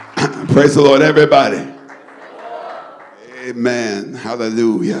Praise the Lord, everybody. Amen.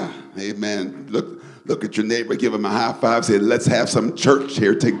 Hallelujah. Amen. Look at your neighbor, give him a high five, say, let's have some church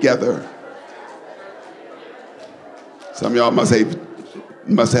here together. Some of y'all must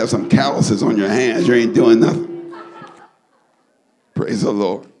have some calluses on your hands. You ain't doing nothing. Praise the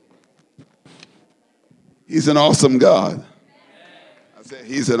Lord. He's an awesome God. I said,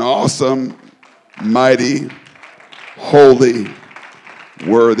 he's an awesome, mighty, holy,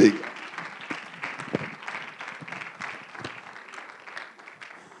 worthy.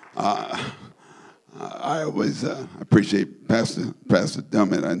 I always appreciate Pastor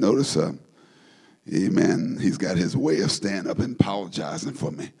Dummett. I notice, amen, he's got his way of standing up and apologizing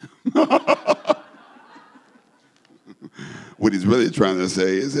for me. What he's really trying to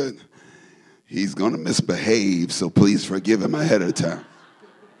say is that he's going to misbehave, so please forgive him ahead of time.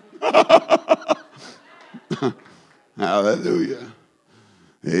 Hallelujah.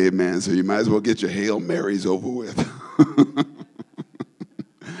 Amen. So you might as well get your Hail Marys over with.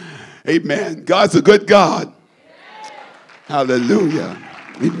 Amen. God's a good God. Hallelujah.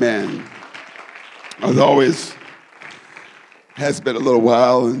 Amen. As always, has been a little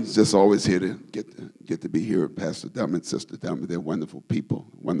while, and just always here to get to be here with Pastor Dummett, Sister Dummett. They're wonderful people,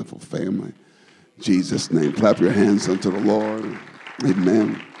 wonderful family. In Jesus' name, clap your hands unto the Lord.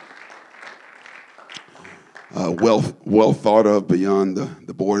 Amen. Well thought of beyond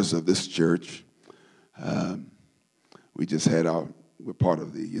the borders of this church. We just had we're part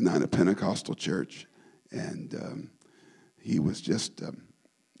of the United Pentecostal Church, and he was just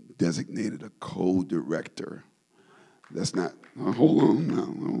designated a co-director. That's not, hold on, no,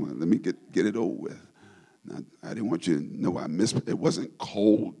 let me get it over with. Now, I didn't want you to know it wasn't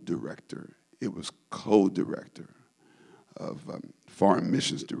co-director, it was co-director of foreign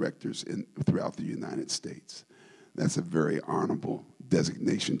missions directors throughout the United States. That's a very honorable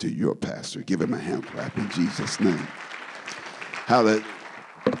designation to your pastor. Give him a hand clap in Jesus' name. Hallelujah.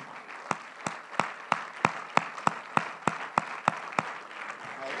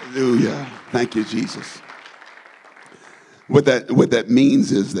 Hallelujah. Thank you, Jesus. What that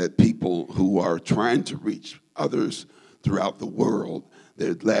means is that people who are trying to reach others throughout the world,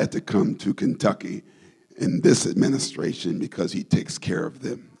 they're glad to come to Kentucky in this administration because he takes care of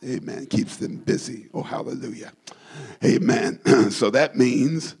them. Amen. Keeps them busy. Oh, hallelujah. Amen. So that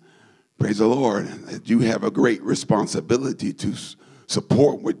means, praise the Lord, that you have a great responsibility to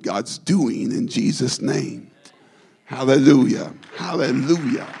support what God's doing in Jesus' name. Hallelujah.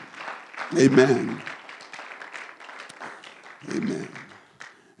 Hallelujah. Amen. Amen.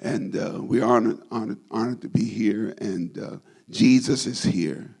 And we're honored to be here, and Jesus is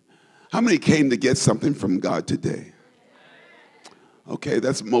here. How many came to get something from God today? Okay,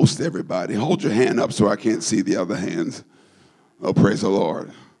 that's most everybody. Hold your hand up so I can't see the other hands. Oh, praise the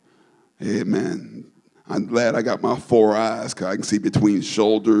Lord. Amen. I'm glad I got my 4 eyes because I can see between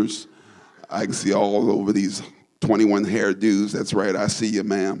shoulders. I can see all over these 21 hairdos. That's right, I see you,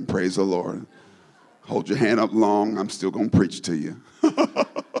 ma'am. Praise the Lord. Hold your hand up long. I'm still going to preach to you.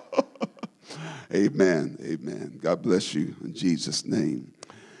 Amen. Amen. God bless you in Jesus' name.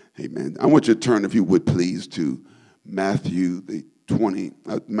 Amen. I want you to turn, if you would please, to Matthew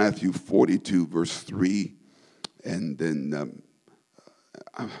 42, verse 3. And then,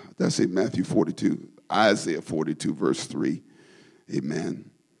 did I say Matthew 42? Isaiah 42, verse 3. Amen.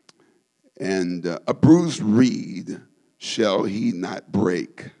 And a bruised reed shall he not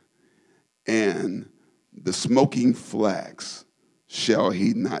break, and the smoking flax shall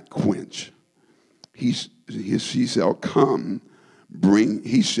he not quench. He shall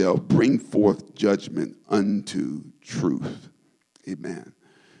bring forth judgment unto truth. Amen.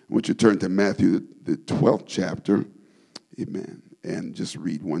 I want you to turn to Matthew, the 12th chapter. Amen. And just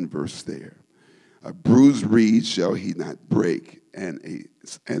read one verse there. A bruised reed shall he not break, and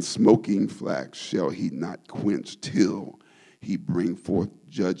smoking flax shall he not quench till he bring forth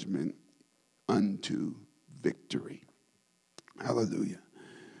judgment unto victory. Hallelujah.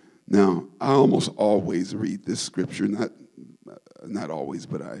 Now, I almost always read this scripture, not always,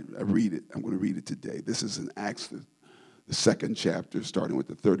 but I read it. I'm going to read it today. This is in Acts, the 2nd chapter, starting with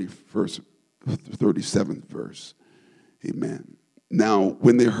the 37th verse. Amen. Now,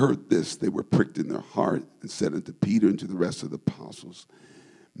 when they heard this, they were pricked in their heart and said unto Peter and to the rest of the apostles,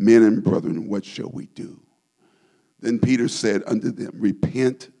 Men and brethren, what shall we do? Then Peter said unto them,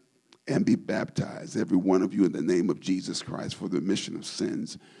 Repent and be baptized, every one of you, in the name of Jesus Christ for the remission of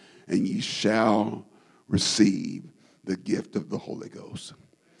sins, and ye shall receive the gift of the Holy Ghost.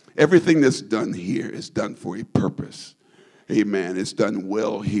 Everything that's done here is done for a purpose. Amen. It's done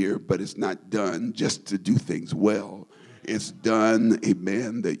well here, but it's not done just to do things well. It's done,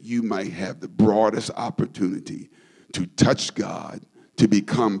 amen, that you might have the broadest opportunity to touch God, to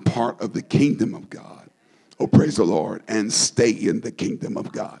become part of the kingdom of God. Oh, praise the Lord, and stay in the kingdom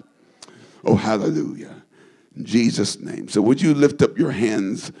of God. Oh, hallelujah. In Jesus' name. So would you lift up your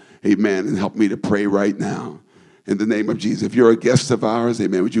hands, amen, and help me to pray right now in the name of Jesus. If you're a guest of ours,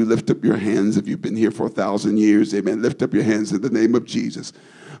 amen, would you lift up your hands? If you've been here for 1,000 years, amen, lift up your hands in the name of Jesus.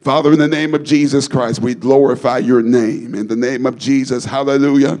 Father, in the name of Jesus Christ, we glorify your name. In the name of Jesus,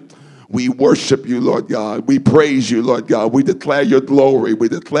 hallelujah. We worship you, Lord God. We praise you, Lord God. We declare your glory. We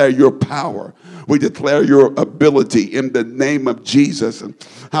declare your power. We declare your ability in the name of Jesus.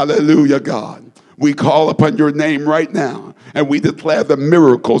 Hallelujah, God. We call upon your name right now, and we declare the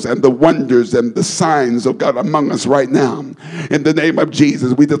miracles and the wonders and the signs of God among us right now. In the name of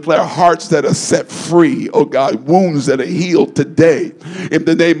Jesus, we declare hearts that are set free, oh God, wounds that are healed today. In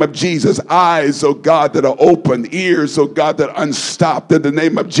the name of Jesus, eyes, oh God, that are open, ears, oh God, that are unstopped. In the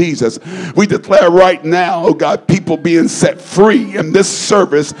name of Jesus, we declare right now, oh God, people being set free in this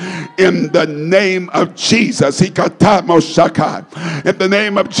service in the name of Jesus. In the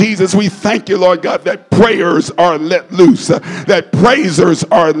name of Jesus, we thank you, Lord God, that prayers are let loose, that praisers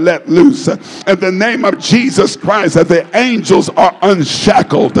are let loose. In the name of Jesus Christ, that the angels are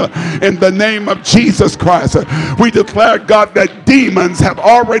unshackled. In the name of Jesus Christ, we declare, God, that demons have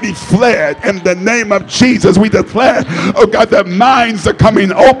already fled. In the name of Jesus, we declare, oh God, that minds are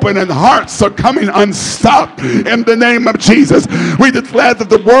coming open and hearts are coming unstopped. In the name of Jesus, we declare that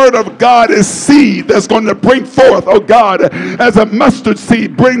the word of God is seed that's going to bring forth, oh God, as a mustard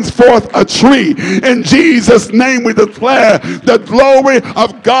seed brings forth a tree. In Jesus' name, we declare the glory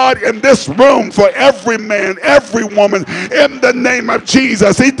of God in this room for every man, every woman, in the name of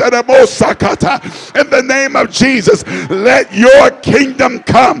Jesus. In the name of Jesus, let your kingdom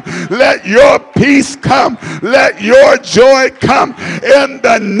come. Let your peace come. Let your joy come. In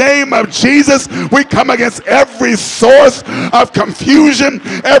the name of Jesus, we come against every source of confusion,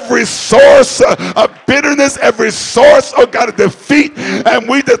 every source of bitterness, every source, oh God, of defeat, and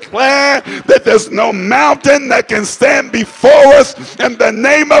we declare that there's no mountain that can stand before us in the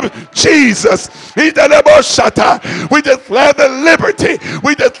name of Jesus. We declare the liberty,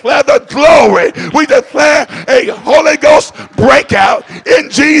 we declare the glory, we declare a Holy Ghost breakout in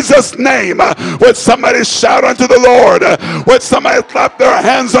Jesus' name. Would somebody shout unto the Lord? Would somebody clap their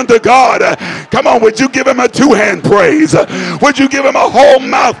hands unto God? Come on, would you give him a two-hand praise? Would you give him a whole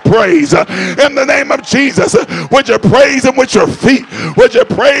mouth praise in the name of Jesus? Would you praise him with your feet? Would you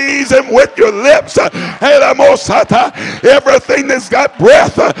praise him with your lips? Everything that's got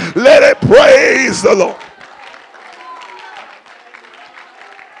breath, let it praise the Lord.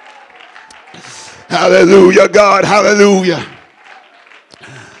 Hallelujah, God. Hallelujah.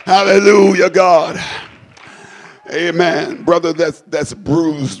 Hallelujah, God. Amen. Brother, that's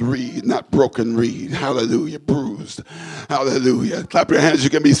bruised reed, not broken reed. Hallelujah. Bruised. Hallelujah. Clap your hands. You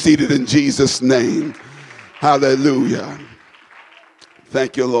can be seated in Jesus' name. Hallelujah.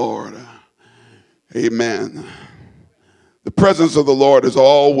 Thank you, Lord. Amen. The presence of the Lord is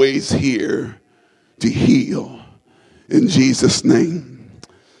always here to heal in Jesus' name.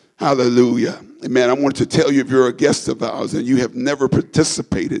 Hallelujah. Amen. I want to tell you, if you're a guest of ours and you have never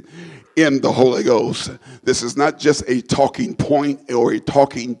participated in the Holy Ghost, this is not just a talking point or a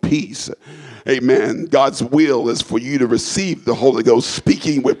talking piece. Amen. God's will is for you to receive the Holy Ghost,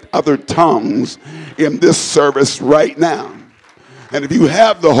 speaking with other tongues in this service right now. And if you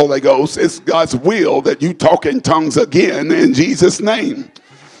have the Holy Ghost, it's God's will that you talk in tongues again in Jesus' name.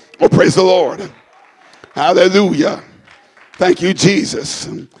 Oh, praise the Lord. Hallelujah. Thank you, Jesus.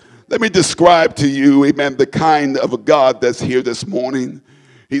 Let me describe to you, amen, the kind of a God that's here this morning.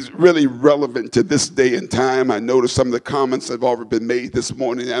 He's really relevant to this day and time. I noticed some of the comments that have already been made this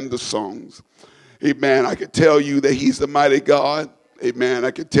morning and the songs. Amen. I could tell you that he's the mighty God. Amen.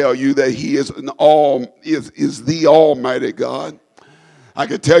 I could tell you that he is the almighty God. I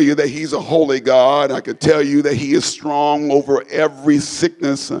could tell you that he's a holy God. I could tell you that he is strong over every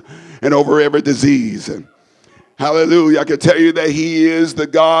sickness and over every disease. Hallelujah. I could tell you that he is the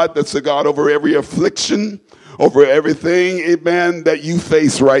God that's the God over every affliction, over everything, amen, that you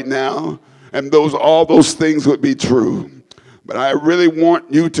face right now. And all those things would be true. But I really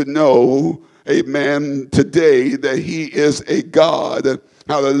want you to know, amen, today that he is a God,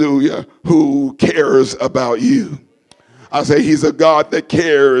 hallelujah, who cares about you. I say he's a God that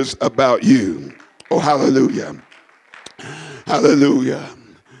cares about you. Oh, hallelujah. Hallelujah.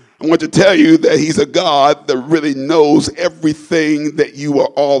 I want to tell you that he's a God that really knows everything that you are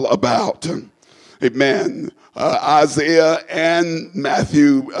all about. Amen. Isaiah and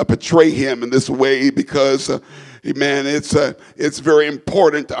Matthew portray him in this way because Amen. It's very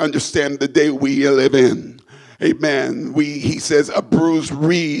important to understand the day we live in. Amen. He says, a bruised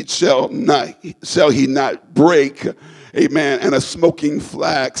reed shall he not break. Amen. And a smoking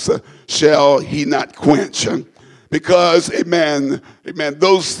flax shall he not quench. Because, amen,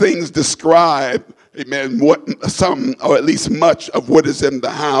 those things describe, amen, what some, or at least much of what is in the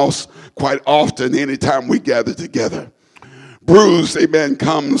house quite often anytime we gather together. Bruised, amen,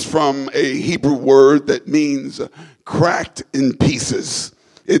 comes from a Hebrew word that means cracked in pieces.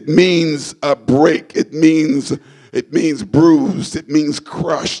 It means a break. It means bruised. It means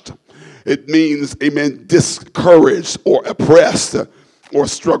crushed. It means, amen, discouraged or oppressed or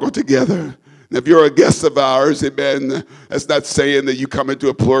struggled together. And if you're a guest of ours, amen, that's not saying that you come into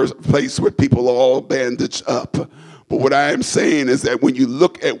a place with people all bandaged up. But what I am saying is that when you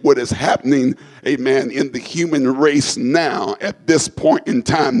look at what is happening, amen, in the human race now, at this point in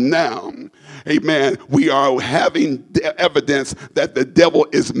time now, amen, we are having evidence that the devil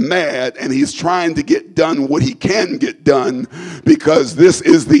is mad and he's trying to get done what he can get done because this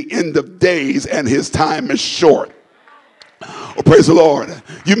is the end of days and his time is short. Oh, praise the Lord.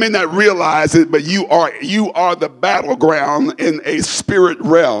 You may not realize it, but you are the battleground in a spirit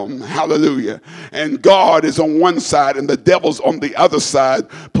realm. Hallelujah. And God is on one side and the devil's on the other side.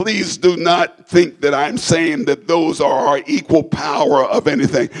 Please do not think that I'm saying that those are our equal power of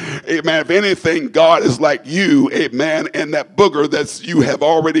anything. Amen. If anything, God is like you. Amen. And that booger that you have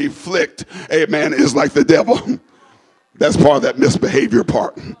already flicked, amen, is like the devil. That's part of that misbehavior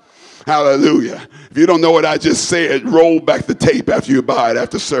part. Hallelujah. If you don't know what I just said, roll back the tape after you buy it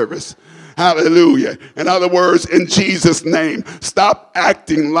after service. Hallelujah. In other words, in Jesus' name, stop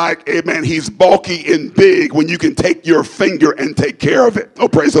acting like, amen, he's bulky and big when you can take your finger and take care of it. Oh,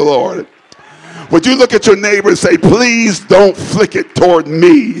 praise the Lord. Would you look at your neighbor and say, please don't flick it toward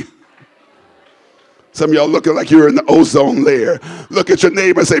me? Some of y'all looking like you're in the ozone layer. Look at your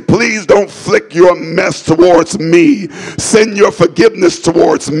neighbor and say, please don't flick your mess towards me. Send your forgiveness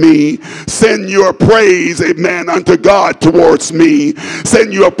towards me. Send your praise, amen, unto God towards me.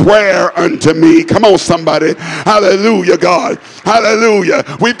 Send your prayer unto me. Come on, somebody. Hallelujah, God. Hallelujah.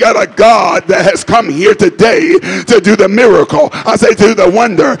 We've got a God that has come here today to do the miracle. I say to do the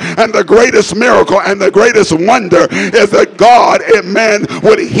wonder. And the greatest miracle and the greatest wonder is that God, amen,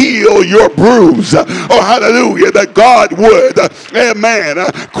 would heal your bruise. Oh, hallelujah, that God would, amen,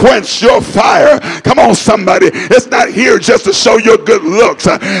 quench your fire. Come on, somebody. It's not here just to show your good looks.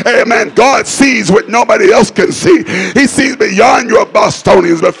 Amen. God sees what nobody else can see. He sees beyond your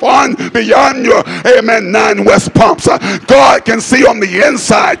Bostonians, beyond your, amen, 9 West pumps. God can see on the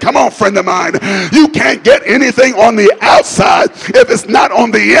inside. Come on, friend of mine. You can't get anything on the outside if it's not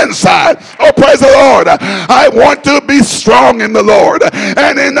on the inside. Oh, praise the Lord. I want to be strong in the Lord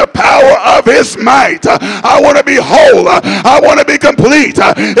and in the power of his might. I want to be whole. I want to be complete.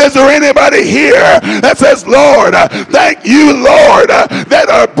 Is there anybody here that says, Lord, thank you, Lord, that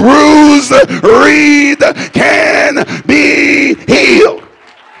a bruised reed can be healed?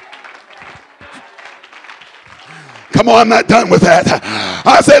 Come on, I'm not done with that.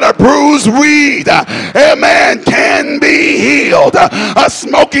 I said a bruised reed, amen, can be healed. A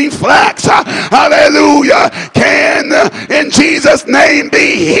smoking flax, hallelujah, can in Jesus' name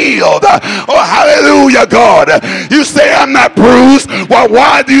be healed. Oh, hallelujah, God. You say I'm not bruised. Well,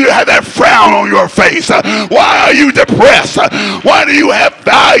 why do you have that frown on your face? Why are you depressed? Why do you have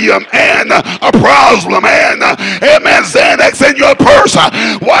Valium and a problem and, amen, Xanax in your purse?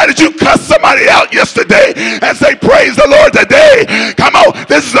 Why did you cuss somebody out yesterday and say, praise the Lord today? Come on,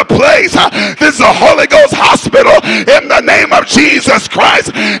 this is a place. This is a Holy Ghost hospital in the name of Jesus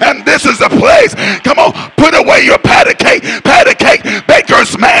Christ. And this is the place. Come on, put away your patty cake,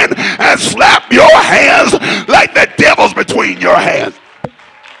 baker's man, and slap your hands like the devil's between your hands.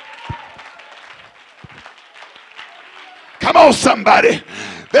 Come on, somebody.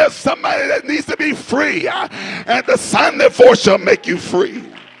 There's somebody that needs to be free. And the Son therefore shall make you free.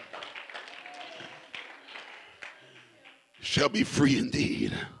 Shall be free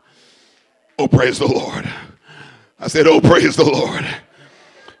indeed. Oh, praise the Lord. I said, oh, praise the Lord.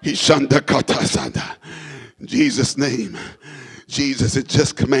 In Jesus' name, Jesus had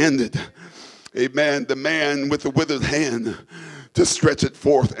just commanded, amen, the man with the withered hand to stretch it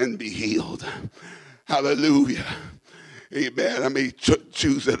forth and be healed. Hallelujah. Amen. I may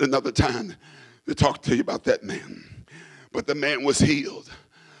choose at another time to talk to you about that man. But the man was healed.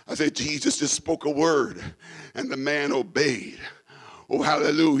 I said, Jesus just spoke a word and the man obeyed. Oh,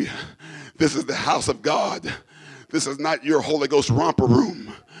 hallelujah. This is the house of God. This is not your Holy Ghost romper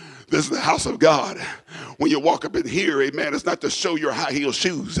room. This is the house of God when you walk up in here, amen, it's not to show your high heel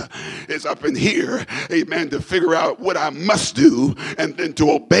shoes. It's up in here, amen, to figure out what I must do and then to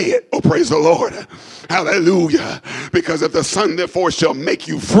obey it. Oh, praise the Lord. Hallelujah. Because if the Son therefore shall make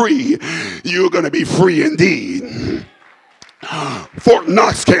you free, you're going to be free indeed. Fort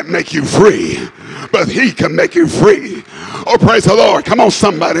Knox can't make you free, but he can make you free. Oh, praise the Lord. Come on,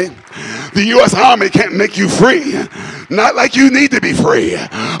 somebody. The U.S. Army can't make you free. Not like you need to be free.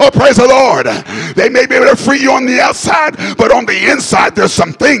 Oh, praise the Lord. They may be able to free you on the outside, but on the inside there's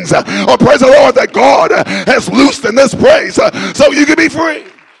some things, oh, praise the Lord, that God has loosed in this place so you can be free.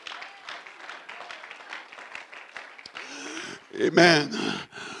 Amen.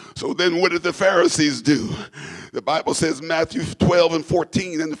 So then what did the Pharisees do? The Bible says, Matthew 12 and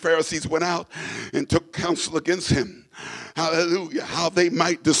 14, and the Pharisees went out and took counsel against him. Hallelujah. How they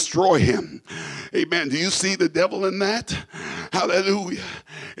might destroy him. Amen. Do you see the devil in that? Hallelujah.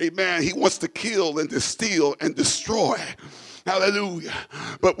 Amen. He wants to kill and to steal and destroy. Hallelujah.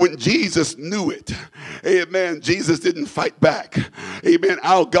 But when Jesus knew it, amen, Jesus didn't fight back. Amen.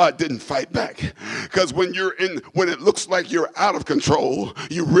 Our God didn't fight back. Because when it looks like you're out of control,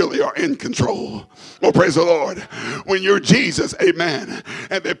 you really are in control. Oh, praise the Lord. When you're Jesus, amen,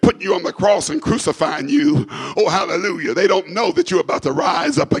 and they're putting you on the cross and crucifying you, oh, hallelujah, they don't know that you're about to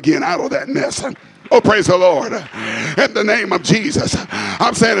rise up again out of that mess. Oh, praise the Lord. In the name of Jesus.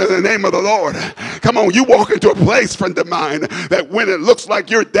 I'm saying in the name of the Lord. Come on, you walk into a place, friend of mine, that when it looks like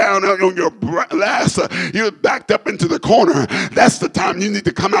you're down on your last, you're backed up into the corner. That's the time you need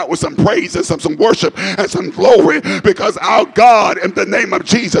to come out with some praise and some worship and some glory, because our God, in the name of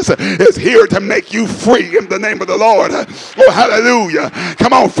Jesus, is here to make you free in the name of the Lord. Oh, hallelujah.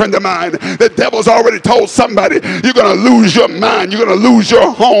 Come on, friend of mine. The devil's already told somebody, you're going to lose your mind. You're going to lose your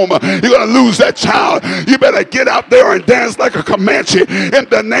home. You're going to lose that child. You better get out there and dance like a Comanche in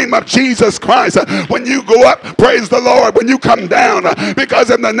the name of Jesus Christ. When you go up, praise the Lord. When you come down,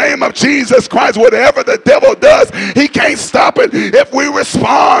 because in the name of Jesus Christ, whatever the devil does, he can't stop it if we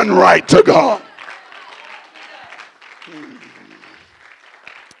respond right to God.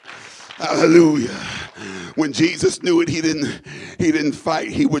 Hallelujah. When Jesus knew it, he didn't fight.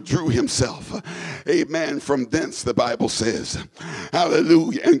 He withdrew himself. Amen. From thence, the Bible says,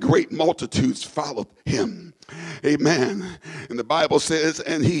 hallelujah, and great multitudes followed him. Amen. And the Bible says,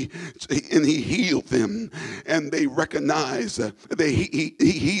 and he healed them, and they recognized he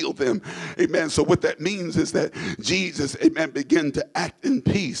healed them. Amen. So what that means is that Jesus, amen, began to act in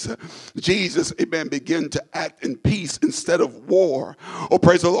peace. Jesus, amen, began to act in peace instead of war. Oh,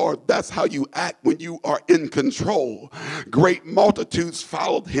 praise the Lord. That's how you act when you are in control. Great multitudes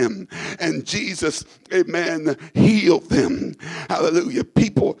followed him, and Jesus, amen, healed them. Hallelujah.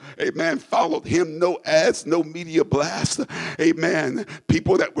 People, amen, followed him. No ads, no media blast. Amen.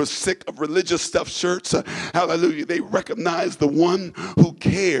 People that were sick of religious stuffed shirts. Hallelujah. They recognized the one who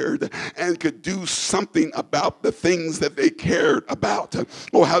cared and could do something about the things that they cared about.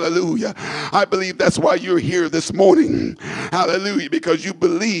 Oh, hallelujah. I believe that's why you're here this morning. Hallelujah. Because you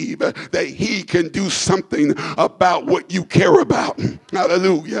believe that he can do something about what you care about.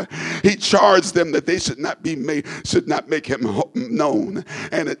 Hallelujah. He charged them that they should not make him known,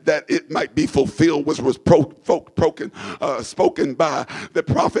 and that it might be fulfilled was spoken by the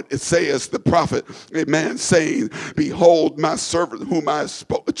prophet Isaiah, the prophet, amen, saying, behold my servant whom I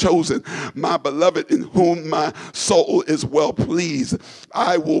have chosen, my beloved in whom my soul is well pleased.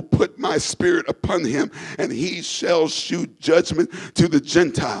 I will put my spirit upon him, and he shall shew judgment to the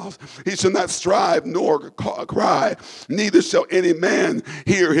Gentiles. He shall not strive nor cry, neither shall any man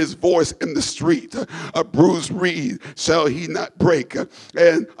hear his voice in the street. A bruised reed shall he not break,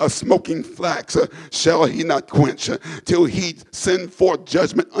 and a smoking flax shall he not quench, till he send forth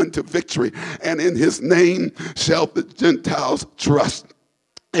judgment unto victory, and in his name shall the Gentiles trust.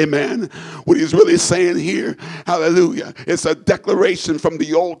 Amen. What he's really saying here, hallelujah, it's a declaration from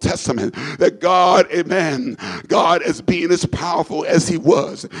the Old Testament that God, amen, God as being as powerful as he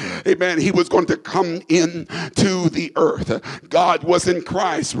was, amen, he was going to come into the earth. God was in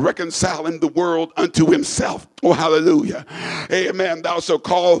Christ reconciling the world unto himself. Oh, hallelujah. Amen. Thou shalt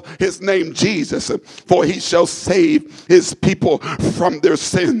call his name Jesus, for he shall save his people from their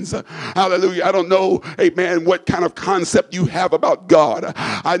sins. Hallelujah. I don't know, amen, what kind of concept you have about God.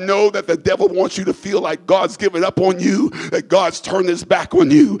 I know that the devil wants you to feel like God's given up on you, that God's turned his back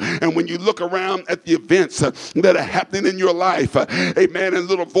on you. And when you look around at the events that are happening in your life, amen, and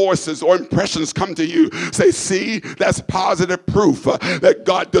little voices or impressions come to you, say, see, that's positive proof that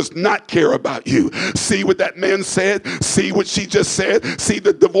God does not care about you. See what that man said. See what she just said. See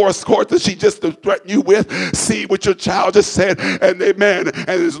the divorce court that she just threatened you with. See what your child just said. And amen.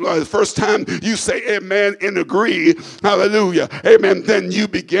 And it's the first time you say amen and agree, hallelujah, amen, then you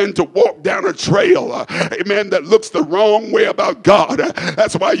begin to walk down a trail, amen, that looks the wrong way about God.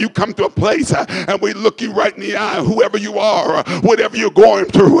 That's why you come to a place and we look you right in the eye, whoever you are, whatever you're going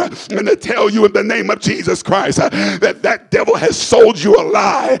through, and to tell you in the name of Jesus Christ that devil has sold you a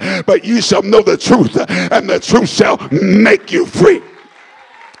lie, but you shall know the truth, and the truth shall make you free.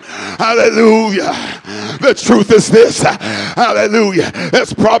 Hallelujah. The truth is this. Hallelujah.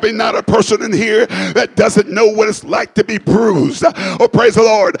 There's probably not a person in here that doesn't know what it's like to be bruised. Oh, praise the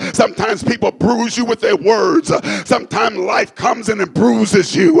Lord. Sometimes people bruise you with their words. Sometimes life comes in and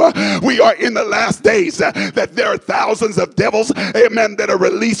bruises you. We are in the last days that there are thousands of devils, amen, that are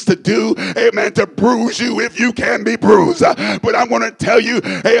released to do, amen, to bruise you if you can be bruised. But I want to tell you,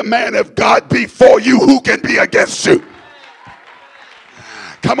 amen, if God be for you, who can be against you?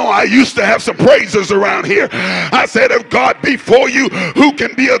 Come on, I used to have some praisers around here. I said, if God be for you, who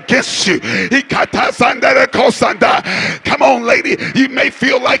can be against you? Come on, lady, you may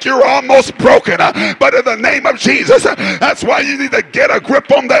feel like you're almost broken, but in the name of Jesus, that's why you need to get a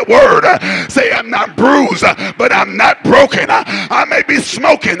grip on that word. Say, I'm not bruised, but I'm not broken. I may be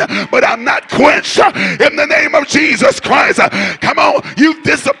smoking, but I'm not quenched. In the name of Jesus Christ, come on, you've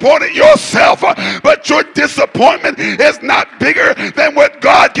disappointed yourself, but your disappointment is not bigger than what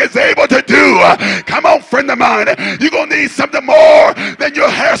God is able to do. Come on, friend of mine. You're going to need something more than your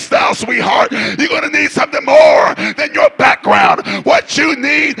hairstyle, sweetheart. You're going to need something more than your background. What you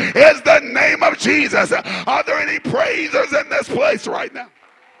need is the name of Jesus. Are there any praisers in this place right now?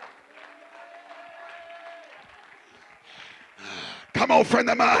 Come on, friend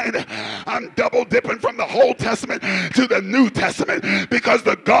of mine. I'm double dipping from the Old Testament to the New Testament because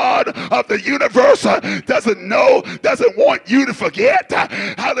the God of the universe doesn't want you to forget.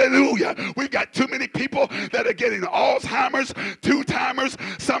 Hallelujah. We've got too many people that are getting Alzheimer's, two-timers,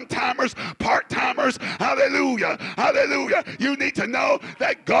 sometimers, part-timers. Hallelujah. Hallelujah. You need to know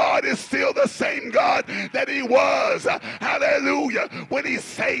that God is still the same God that he was. Hallelujah. When he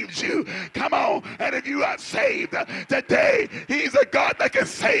saved you. Come on. And if you are saved today, he's a God that can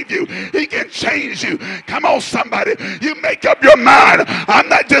save you. He can change you. Come on, somebody. You make up your mind. I'm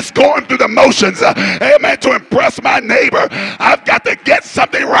not just going through the motions, amen, to impress my neighbor. I've got to get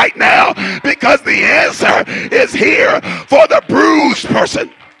something right now because the answer is here for the bruised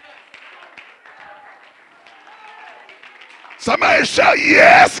person. Somebody shout,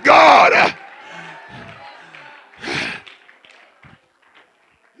 yes, God.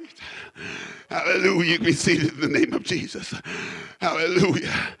 Hallelujah. You can be seated in the name of Jesus.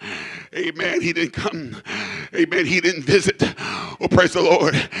 Hallelujah. Amen. He didn't come. Amen. He didn't visit. Oh, praise the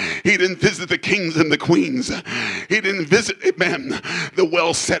Lord. He didn't visit the kings and the queens. He didn't visit, amen, the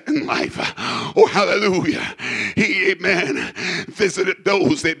well set in life. Oh, hallelujah. He, amen, visited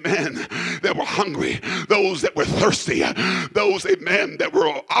those, amen, that were hungry, those that were thirsty, those, amen, that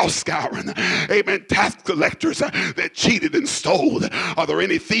were outscouring, amen, tax collectors that cheated and stole. Are there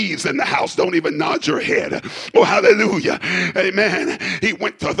any thieves in the house? Don't even nod your head. Oh, hallelujah. Amen. He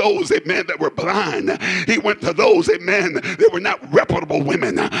went to those, amen, that were blind. He went to those, amen, that were not reputable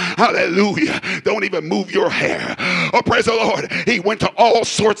women. Hallelujah. Don't even move your hair. Oh, praise the Lord. He went to all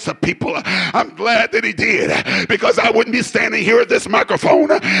sorts of people. I'm glad that he did, because I wouldn't be standing here at this microphone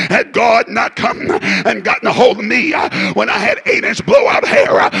had God not come and gotten a hold of me when I had 8-inch blowout hair.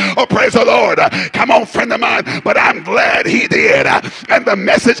 Oh, praise the Lord. Come on, friend of mine. But I'm glad he did. And the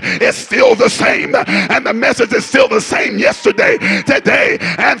message is still the same. And the message is still the same yesterday, today,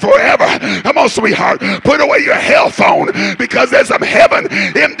 and forever. Come on, sweetheart. Put away your hell phone, because there's some heaven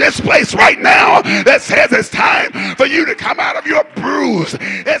in this place right now that says it's time for you to come out of your bruise.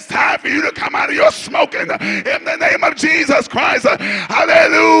 It's time for you to come out of your smoking in the name of Jesus Christ.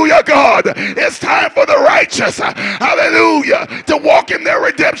 Hallelujah, God. It's time for the righteous, hallelujah, to walk in their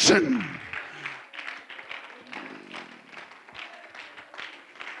redemption.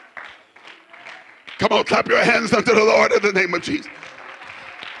 Come on, clap your hands unto the Lord in the name of Jesus.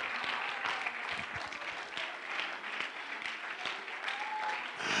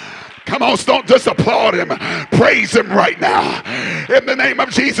 Come on, else, don't just applaud him. Praise him right now in the name of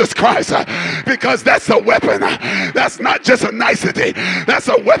Jesus Christ, because that's a weapon. That's not just a nicety. That's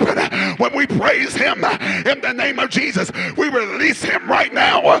a weapon. When we praise him in the name of Jesus, we release him right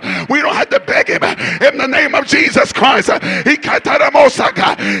now. We don't have to beg him in the name of Jesus Christ.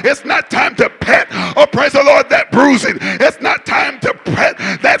 It's not time to pet, oh praise the Lord, that bruising. It's not time to pet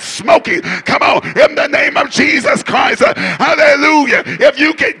that smoking. Come on, in the name of Jesus Christ. Hallelujah. If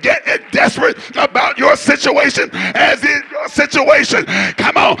you can get desperate about your situation, as in your situation,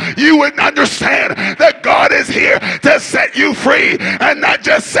 come on, you would understand that God is here to set you free, and not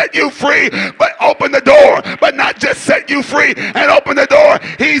just set you free, but open the door. But not just set you free and open the door.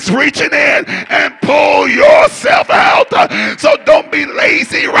 He's reaching in and pull yourself out. So don't be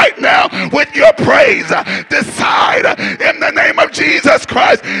lazy right now with your praise. Decide in the name of Jesus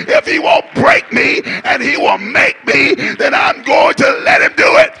Christ, if he won't break me and he will make me, then I'm going to let him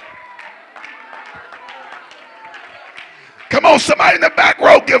do it. Come on, somebody in the back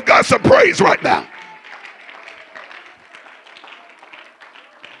row, give God some praise right now.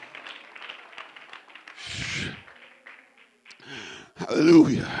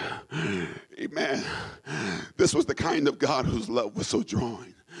 Hallelujah. Amen. This was the kind of God whose love was so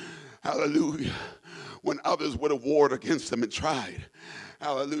drawing. Hallelujah. When others would have warred against him and tried,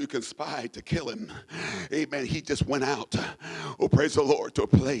 hallelujah, conspired to kill him. Amen. He just went out, oh praise the Lord, to a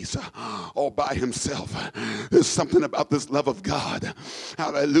place all by himself. There's something about this love of God,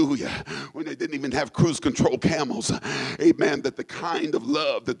 hallelujah, when they didn't even have cruise control camels. Amen. That the kind of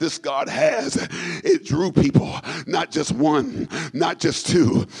love that this God has, it drew people, not just one, not just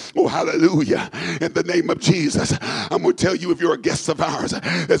two. Oh, hallelujah. In the name of Jesus, I'm going to tell you, if you're a guest of ours,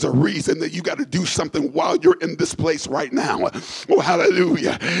 there's a reason that you got to do something while you're in this place right now. Oh, hallelujah.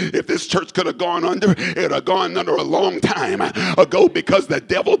 If this church could have gone under, it would have gone under a long time ago, because the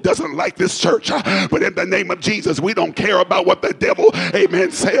devil doesn't like this church. But in the name of Jesus, we don't care about what the devil,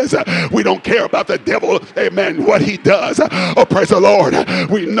 amen, says. We don't care about the devil, amen, what he does. Oh, praise the Lord.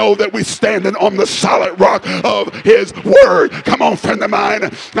 We know that we're standing on the solid rock of his word. Come on, friend of mine.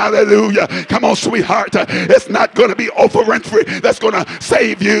 Hallelujah. Come on, sweetheart. It's not going to be Oprah Winfrey that's going to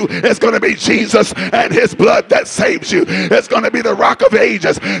save you. It's going to be Jesus and his blood that saves you. It's going to be the Rock of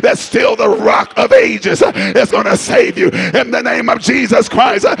Ages. That's still the Rock of Ages. It's going to save you in the name of Jesus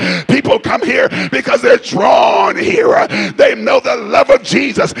Christ. People come here because they're drawn here. They know the love of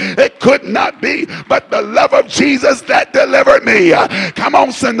Jesus. It could not be but the love of Jesus that delivered me. Come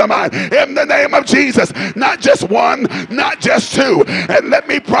on, send them out in the name of Jesus. Not just one, not just two. And let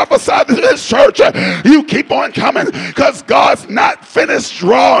me prophesy to this church, you keep on coming, because God's not finished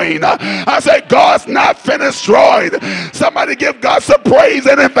drawing. I say God's not finished drawing. Somebody give God some praise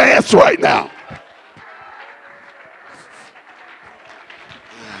in advance right now.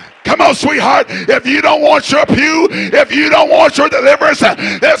 Come on, sweetheart. If you don't want your pew, if you don't want your deliverance,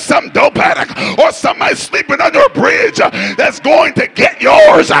 there's some dope addict or somebody sleeping under a bridge that's going to get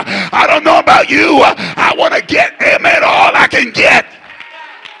yours. I don't know about you. I want to get him at all I can get.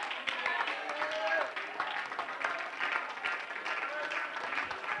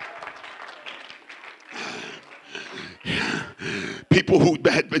 People who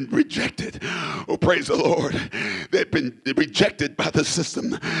had been rejected, oh praise the Lord, they'd been rejected by the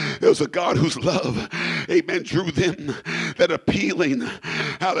system. There was a God whose love, amen, drew them, that appealing,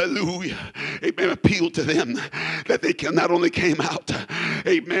 hallelujah, amen, appealed to them, that they not only came out,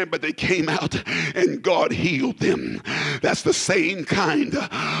 amen, but they came out and God healed them. That's the same kind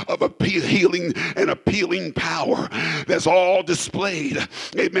of healing and appealing power that's all displayed,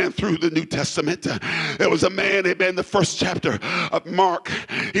 amen, through the New Testament. There was a man, amen, the first chapter of Mark,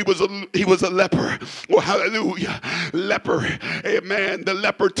 he was a leper. Oh, hallelujah. Leper, amen. The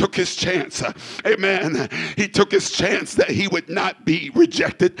leper took his chance, amen. He took his chance that he would not be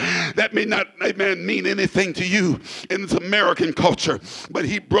rejected. That may not, amen, mean anything to you in this American culture, but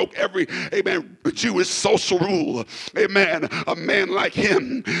he broke every, amen, Jewish social rule, amen. A man like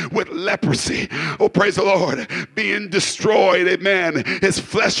him with leprosy, oh praise the Lord, being destroyed, amen. His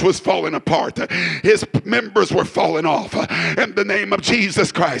flesh was falling apart, his members were falling off in the name of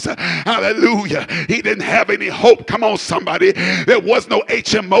Jesus Christ. Hallelujah. He didn't have any hope. Come on, somebody. There was no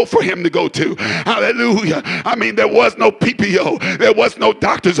HMO for him to go to. Hallelujah. I mean, there was no PPO. There was no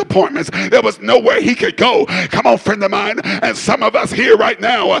doctor's appointments. There was nowhere he could go. Come on, friend of mine. And some of us here right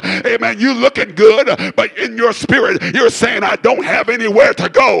now, amen, you looking good, but in your spirit, you're saying, I don't have anywhere to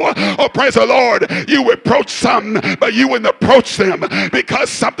go. Oh, praise the Lord. You approach some, but you wouldn't approach them because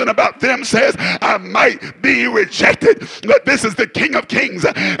something about them says, I might be rejected. But this is the King of Kings,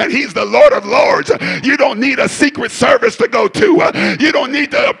 and he's the Lord of Lords. You don't need a secret service to go to. You don't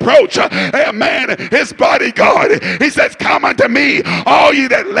need to approach, amen, his bodyguard. He says, come unto me, all ye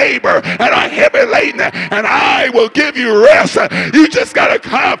that labor and are heavy laden, and I will give you rest. You just got to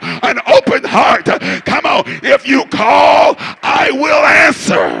come an open heart. Come on. If you call, I will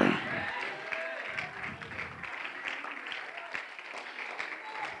answer.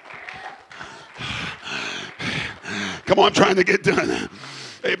 Come on, I'm trying to get done.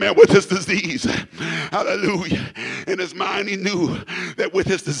 Amen. With his disease. Hallelujah. In his mind, he knew that with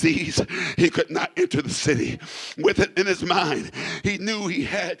his disease, he could not enter the city. With it in his mind, he knew he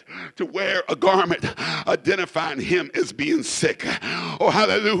had to wear a garment identifying him as being sick. Oh,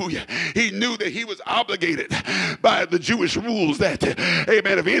 hallelujah. He knew that he was obligated by the Jewish rules that,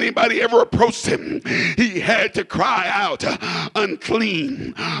 amen, if anybody ever approached him, he had to cry out,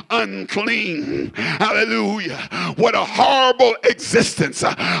 unclean, unclean. Hallelujah. What a horrible existence.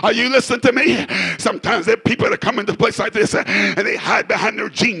 Are you listening to me? Sometimes there are people that come into a place like this and they hide behind their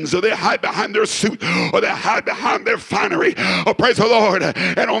jeans, or they hide behind their suit, or they hide behind their finery. Oh, praise the Lord.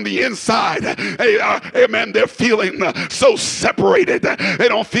 And on the inside, amen, they're feeling so separated. They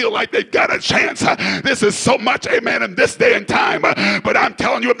don't feel like they've got a chance. This is so much, amen, in this day and time. But I'm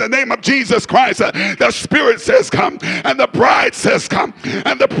telling you, in the name of Jesus Christ, the Spirit says come, and the bride says come,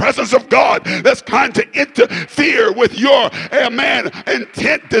 and the presence of God that's trying to interfere with your, amen, intent,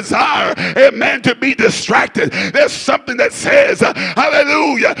 desire, amen, to be distracted. There's something that says,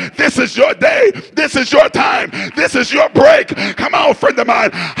 hallelujah, this is your day, this is your time, this is your break. Come on, friend of mine,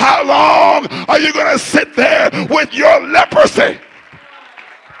 how long are you going to sit there with your leprosy?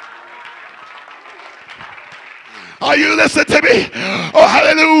 Are you listening to me? Oh,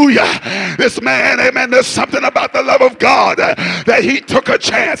 hallelujah. This man, amen, there's something about the love of God that he took a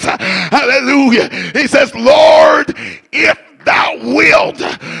chance. Hallelujah. He says, Lord, if thou wilt,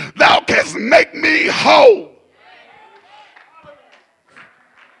 thou canst make me whole.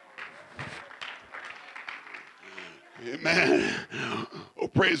 Amen. Oh,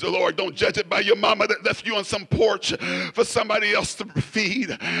 praise the Lord. Don't judge it by your mama that left you on some porch for somebody else to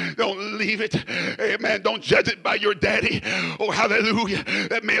feed. Don't leave it. Amen. Don't judge it by your daddy. Oh, hallelujah.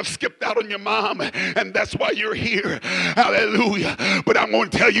 That may have skipped out on your mom, and that's why you're here. Hallelujah. But I'm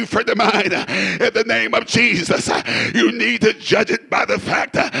going to tell you, friend of mine, in the name of Jesus, you need to judge it by the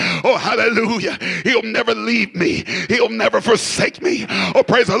fact, oh, hallelujah, he'll never leave me. He'll never forsake me. Oh,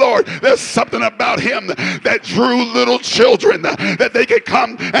 praise the Lord. There's something about him that drew little children that they could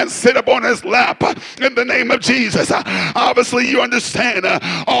come and sit upon his lap in the name of Jesus. Obviously, you understand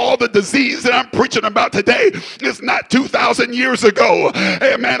all the disease that I'm preaching about today is not 2,000 years ago.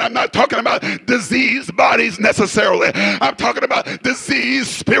 Amen. I'm not talking about diseased bodies necessarily. I'm talking about diseased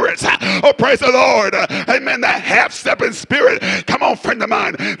spirits. Oh, praise the Lord. Amen. That half-stepping spirit. Come on, friend of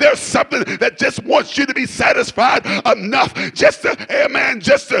mine. There's something that just wants you to be satisfied enough just to, amen,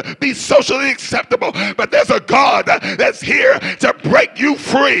 just to be socially acceptable. But there's a God that's here to break you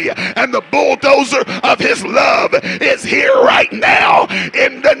free, and the bulldozer of his love is here right now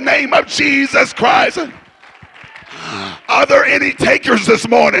in the name of Jesus Christ. Are there any takers this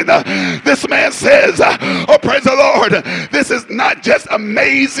morning? This man says, oh, praise the Lord, this is not just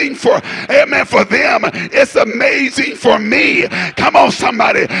amazing for, amen, for them, it's amazing for me. Come on,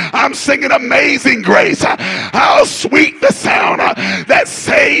 somebody. I'm singing Amazing Grace. How sweet the sound that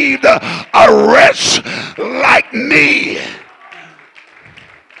saved a wretch like me.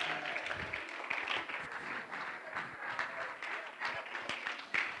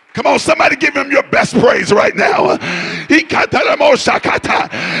 Come on, somebody give him your best praise right now. Come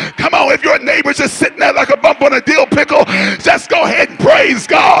on, if your neighbor's just sitting there like a bump on a dill pickle, just go ahead and praise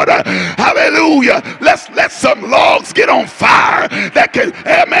God. Hallelujah. Let's let some logs get on fire that can,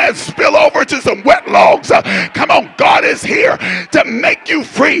 amen, spill over to some wet logs. Come on, God is here to make you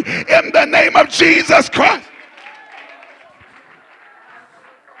free in the name of Jesus Christ.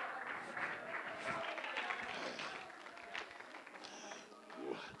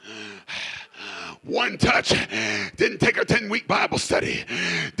 One touch. Didn't take a 10-week Bible study.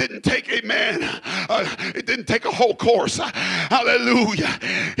 Didn't take, amen, it didn't take a whole course. Hallelujah.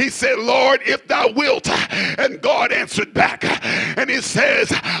 He said, Lord, if thou wilt. And God answered back. And he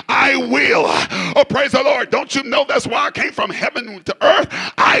says, I will. Oh, praise the Lord. Don't you know that's why I came from heaven to earth?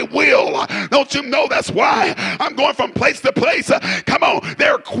 I will. Don't you know that's why I'm going from place to place? Come on.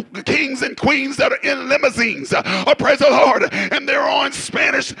 There are kings and queens that are in limousines. Oh, praise the Lord. And they're on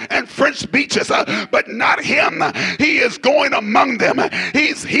Spanish and French beaches, but not him. He is going among them.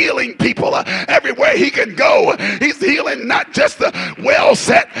 He's healing people everywhere he can go. He's healing not just the well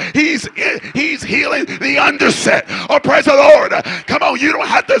set, he's healing the underset. Oh, praise the Lord. Come on, you don't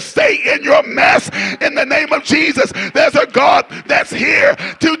have to stay in your mess. In the name of Jesus, there's a God that's here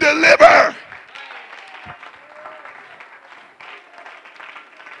to deliver.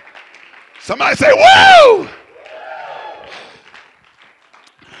 Somebody say, whoa!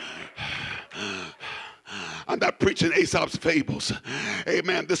 I'm not preaching Aesop's fables.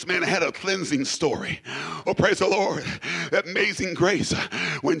 Amen. This man had a cleansing story. Oh, praise the Lord. Amazing grace.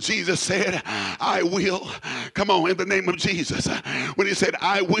 When Jesus said, I will. Come on, in the name of Jesus. When he said,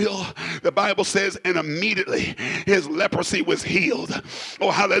 I will, the Bible says, and immediately his leprosy was healed.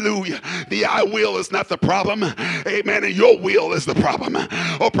 Oh, hallelujah. The I will is not the problem. Amen. And your will is the problem.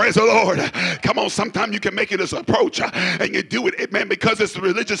 Oh, praise the Lord. Come on, sometimes you can make it as an approach and you do it, amen, because it's the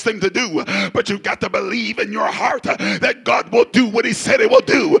religious thing to do. But you've got to believe in your heart that God will do what he said he will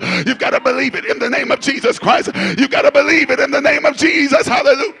do. You've got to believe it in the name of Jesus Christ. You've got to believe it in the name of Jesus.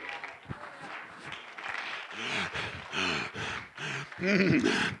 Hallelujah.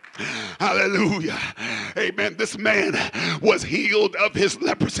 Hallelujah. Amen. This man was healed of his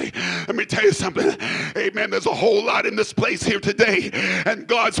leprosy. Let me tell you something. Amen. There's a whole lot in this place here today. And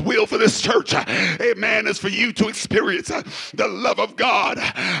God's will for this church, amen, is for you to experience the love of God.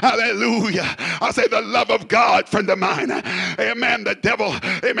 Hallelujah. I say the love of God, friend of mine. Amen. The devil,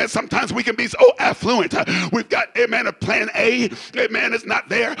 amen, sometimes we can be so affluent. We've got, amen, a plan A. Amen, it's not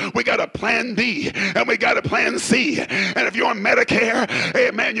there. We got a plan B. And we got a plan C. And if you're on Medicare,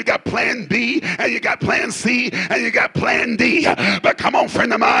 amen, you got plan B, and you got plan C, and you got plan D. But come on,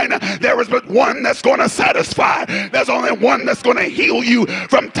 friend of mine, there is but one that's going to satisfy. There's only one that's going to heal you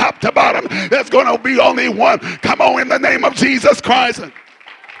from top to bottom. There's going to be only one. Come on, in the name of Jesus Christ.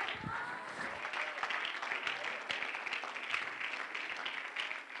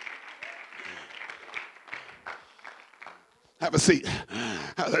 Have a seat.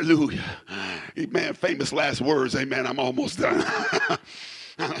 Hallelujah. Amen. Famous last words. Amen. I'm almost done.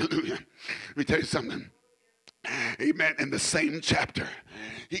 Hallelujah. Let me tell you something. Amen. In the same chapter,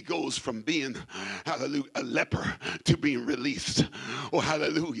 he goes from being, hallelujah, a leper to being released. Oh,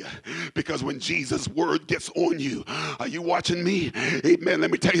 hallelujah. Because when Jesus' word gets on you, are you watching me? Amen.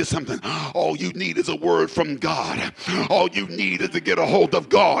 Let me tell you something. All you need is a word from God. All you need is to get a hold of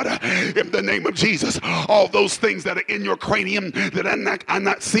God in the name of Jesus. All those things that are in your cranium that I'm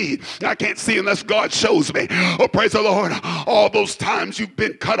not seeing. I can't see unless God shows me. Oh, praise the Lord. All those times you've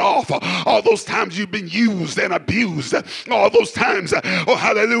been cut off. All those times you've been used and abused. All those times, oh,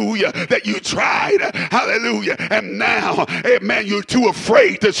 hallelujah, that you tried. Hallelujah. And now, amen, you're too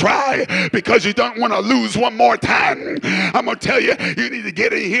afraid to try because you don't want to lose one more time. I'm going to tell you, you need to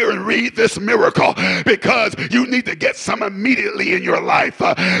get in here and read this miracle because you need to get some immediately in your life.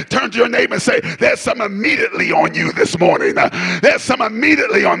 Turn to your neighbor and say, there's some immediately on you this morning. There's some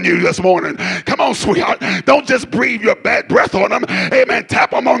immediately on you this morning. Come on, sweetheart. Don't just breathe your bad breath on them. Amen.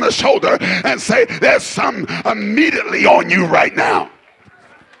 Tap them on the shoulder and say, there's some immediately on you right now.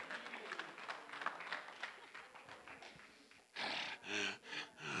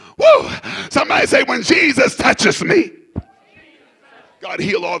 Woo! Somebody say, when Jesus touches me. God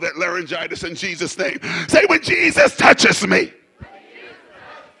heal all that laryngitis in Jesus' name. Say, when Jesus touches me.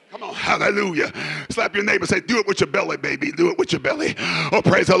 Come on, hallelujah. Slap your neighbor, say, do it with your belly, baby. Do it with your belly. Oh,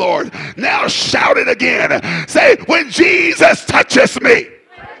 praise the Lord. Now shout it again. Say, when Jesus touches me.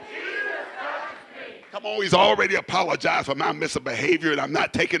 Come on, he's already apologized for my misbehavior and I'm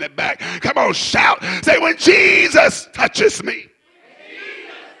not taking it back. Come on, shout. Say, when Jesus touches me.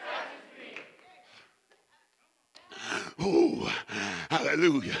 Oh,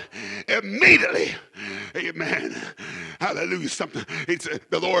 hallelujah. Immediately, amen. Hallelujah. Something.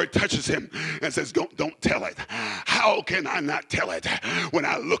 The Lord touches him and says, don't tell it. How can I not tell it when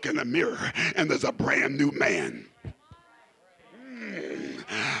I look in the mirror and there's a brand new man?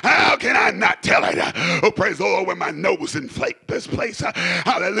 How can I not tell it? Oh, praise the Lord, when my nose inflated this place.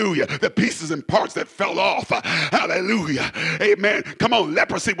 Hallelujah. The pieces and parts that fell off. Hallelujah. Amen. Come on.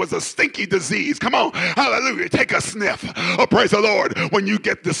 Leprosy was a stinky disease. Come on. Hallelujah. Take a sniff. Oh, praise the Lord. When you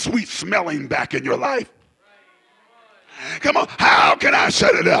get the sweet smelling back in your life. Come on, how can I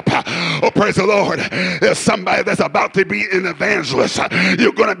shut it up? Oh, praise the Lord. There's somebody that's about to be an evangelist.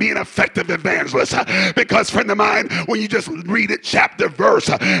 You're going to be an effective evangelist. Because, friend of mine, when you just read it chapter, verse,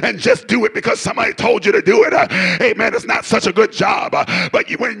 and just do it because somebody told you to do it, amen, it's not such a good job. But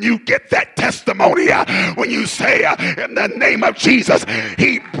when you get that testimony, when you say, in the name of Jesus,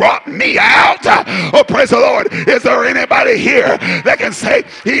 he brought me out. Oh, praise the Lord. Is there anybody here that can say,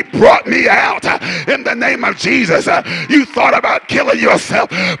 he brought me out in the name of Jesus? You thought about killing yourself,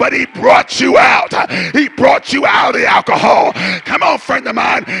 but he brought you out. He brought you out of the alcohol. Come on, friend of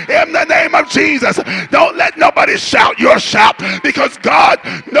mine, in the name of Jesus. Don't let nobody shout your shout, because God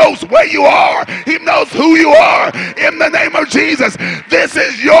knows where you are. He knows who you are. In the name of Jesus, this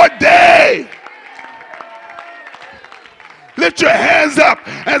is your day. Lift your hands up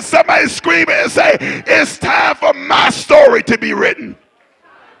and somebody scream it and say, it's time for my story to be written.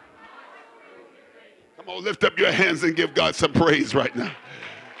 Come on, lift up your hands and give God some praise right now.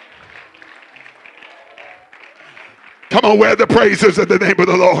 Come on, where are the praises in the name of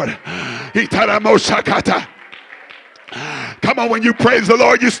the Lord? Come on, when you praise the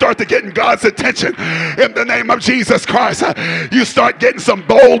Lord, you start to get God's attention in the name of Jesus Christ. You start getting some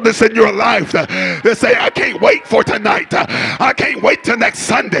boldness in your life to say, I can't wait for tonight. I can't wait till next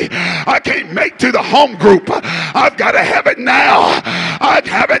Sunday. I can't make to the home group. I've got to have it now. I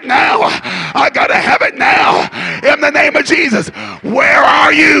have it now. I got to have it now in the name of Jesus. Where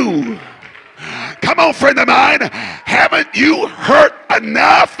are you? Come on, friend of mine. Haven't you hurt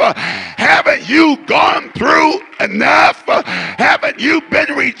enough? Haven't you gone through enough? Haven't you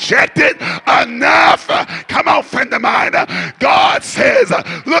been rejected enough? Come on, friend of mine. God says,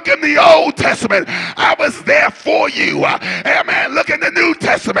 look in the Old Testament, I was there for you. Amen. Look in the New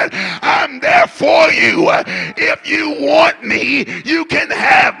Testament, I'm there for you. If you want me, you can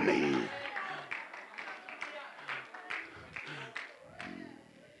have me.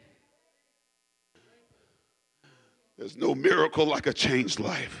 There's no miracle like a changed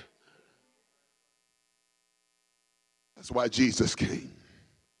life. That's why Jesus came.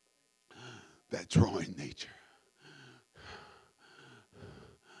 That drawing nature.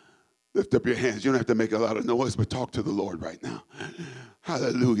 Lift up your hands. You don't have to make a lot of noise, but talk to the Lord right now.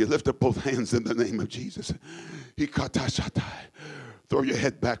 Hallelujah. Lift up both hands in the name of Jesus. Throw your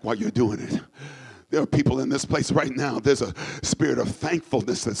head back while you're doing it. There are people in this place right now. There's a spirit of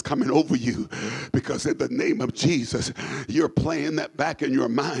thankfulness that's coming over you, because in the name of Jesus, you're playing that back in your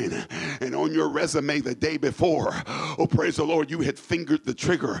mind. And on your resume the day before, oh, praise the Lord, you had fingered the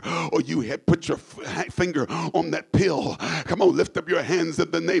trigger, or you had put your finger on that pill. Come on, lift up your hands in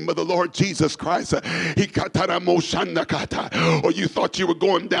the name of the Lord Jesus Christ. Or you thought you were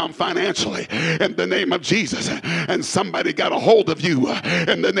going down financially in the name of Jesus, and somebody got a hold of you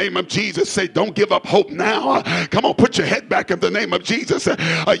in the name of Jesus. Say, don't give up hope now. Come on, put your head back in the name of Jesus.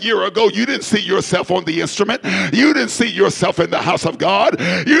 A year ago, you didn't see yourself on the instrument. You didn't see yourself in the house of God.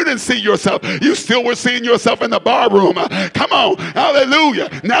 You didn't see yourself. You still were seeing yourself in the bar room. Come on, hallelujah.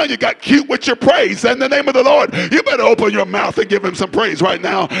 Now you got cute with your praise in the name of the Lord. You better open your mouth and give him some praise right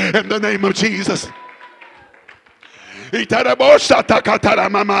now in the name of Jesus. I'm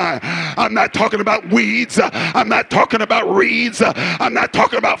not talking about weeds. I'm not talking about reeds. I'm not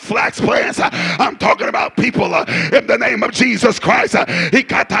talking about flax plants. I'm talking about people in the name of Jesus Christ. You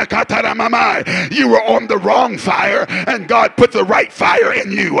were on the wrong fire, and God put the right fire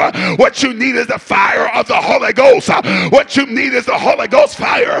in you. What you need is the fire of the Holy Ghost. What you need is the Holy Ghost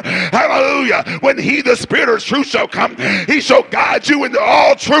fire. Hallelujah. When he, the Spirit of truth, shall come, he shall guide you into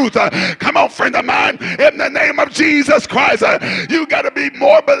all truth. Come on, friend of mine, in the name of Jesus Christ. You got to be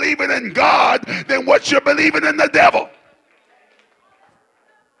more believing in God than what you're believing in the devil.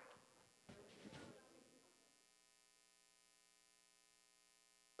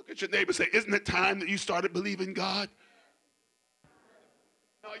 Look at your neighbor and say, isn't it time that you started believing God?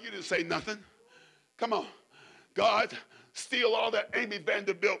 No, you didn't say nothing. Come on. God, steal all that Amy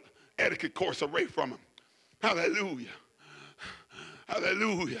Vanderbilt etiquette course away from him. Hallelujah.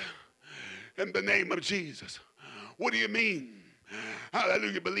 Hallelujah. In the name of Jesus. What do you mean?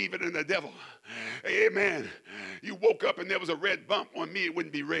 Hallelujah, believing in the devil. Amen. You woke up and there was a red bump. On me, it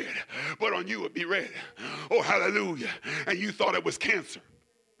wouldn't be red, but on you, it'd be red. Oh, hallelujah. And you thought it was cancer.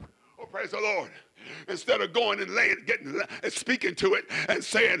 Oh, praise the Lord. Instead of going and speaking to it and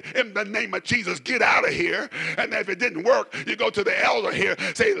saying, in the name of Jesus, get out of here. And if it didn't work, you go to the elder here,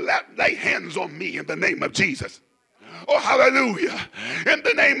 say, lay hands on me in the name of Jesus. Oh, hallelujah. In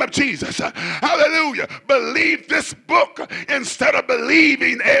the name of Jesus. Hallelujah. Believe this book instead of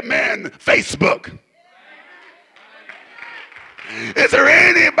believing, amen, Facebook. Is there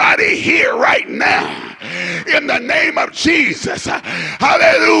anybody here right now in the name of Jesus?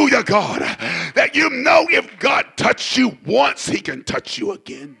 Hallelujah, God. That you know if God touched you once, he can touch you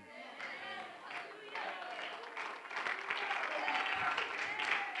again.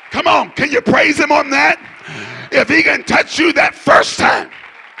 Come on, can you praise him on that? If he can touch you that first time,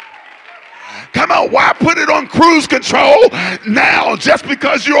 Come on, why put it on cruise control now just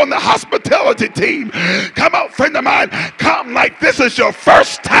because you're on the hospitality team? Come on, friend of mine, come like this is your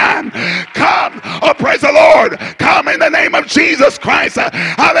first time. Come, oh praise the Lord, come in the name of Jesus Christ.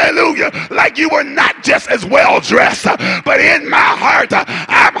 Hallelujah. Like you were not just as well dressed, but in my heart,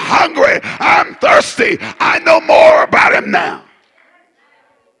 I'm hungry, I'm thirsty, I know more about him now.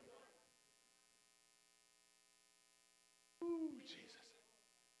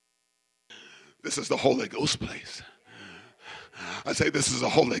 This is the Holy Ghost place. I say this is a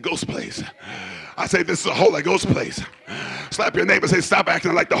Holy Ghost place. I say this is a Holy Ghost place. Slap your neighbor and say, stop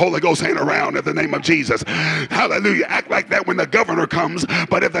acting like the Holy Ghost ain't around in the name of Jesus. Hallelujah. Act like that when the governor comes,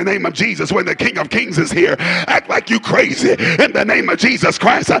 but in the name of Jesus, when the King of Kings is here, act like you crazy in the name of Jesus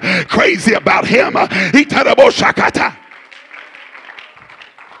Christ. Crazy about him. Shakata.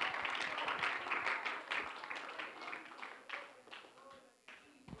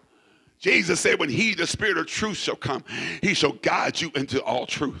 Jesus said, when he, the Spirit of truth, shall come, he shall guide you into all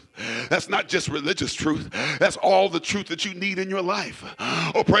truth. That's not just religious truth. That's all the truth that you need in your life.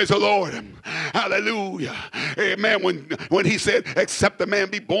 Oh, praise the Lord. Hallelujah. Amen. When he said, except the man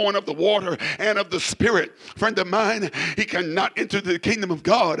be born of the water and of the Spirit, friend of mine, he cannot enter the kingdom of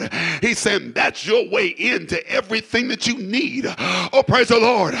God. He said, that's your way into everything that you need. Oh, praise the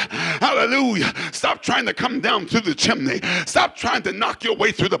Lord. Hallelujah. Stop trying to come down through the chimney. Stop trying to knock your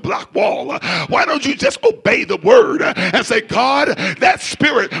way through the block wall. Why don't you just obey the word and say, God, that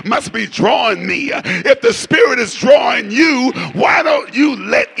Spirit must be drawing me. If the Spirit is drawing you, why don't you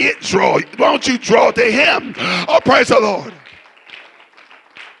let it draw? Why don't you draw to him? Oh, praise the Lord.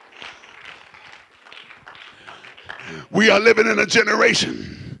 We are living in a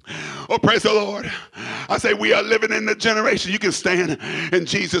generation. Oh, praise the Lord. I say we are living in the generation. You can stand in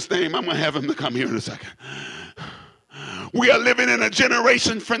Jesus' name. I'm going to have him to come here in a second. We are living in a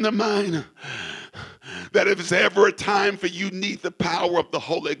generation, friend of mine, that if it's ever a time for you need the power of the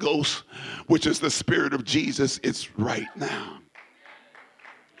Holy Ghost, which is the Spirit of Jesus, it's right now.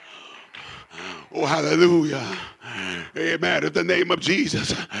 Oh, hallelujah. Amen. In the name of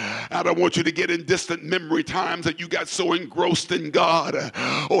Jesus, I don't want you to get in distant memory times that you got so engrossed in God.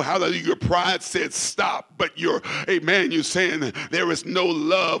 Oh, hallelujah. Your pride said stop, but you're saying there is no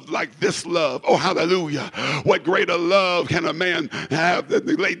love like this love. Oh, hallelujah. What greater love can a man have than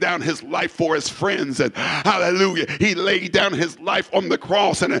to lay down his life for his friends? And hallelujah. He laid down his life on the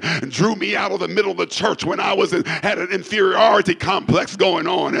cross and drew me out of the middle of the church when I had an inferiority complex going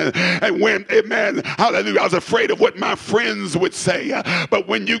on. And when, amen, hallelujah, I was afraid of what my friends would say. But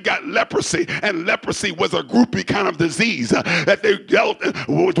when you got leprosy, and leprosy was a groupie kind of disease that they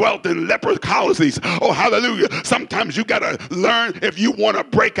dwelt in leper colonies. Oh, hallelujah. Sometimes you got to learn if you want to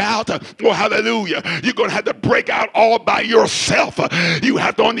break out. Oh, hallelujah. You're going to have to break out all by yourself. You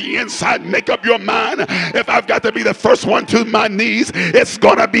have to on the inside make up your mind. If I've got to be the first one to my knees, it's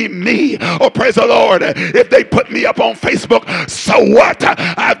going to be me. Oh, praise the Lord. If they put me up on Facebook, so what?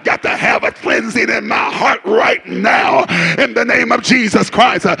 I've got to have a cleansing in my heart right now in the name of Jesus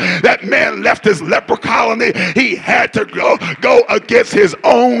Christ. That man left his leper colony. He had to go against his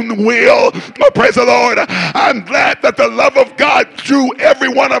own will. Oh, praise the Lord. I'm glad that the love of God drew every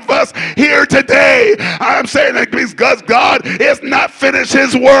one of us here today. I'm saying that because God is not finished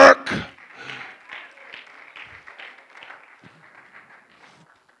his work.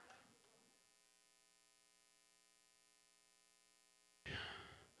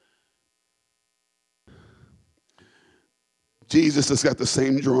 Jesus has got the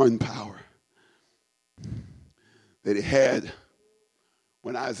same drawing power that he had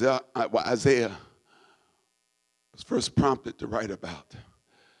when Isaiah was first prompted to write about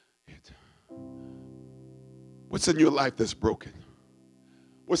it. What's in your life that's broken?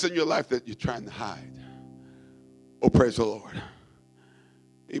 What's in your life that you're trying to hide? Oh, praise the Lord.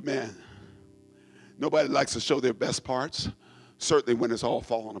 Amen. Nobody likes to show their best parts, certainly when it's all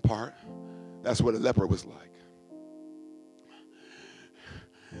falling apart. That's what a leper was like.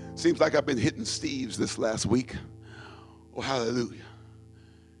 Seems like I've been hitting Steve's this last week. Oh, hallelujah.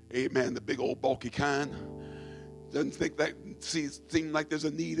 Amen. The big old bulky kind. Doesn't think that seem like there's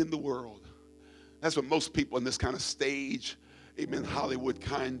a need in the world. That's what most people in this kind of stage, amen, Hollywood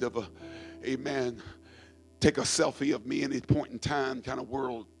kind of amen, take a selfie of me any point in time kind of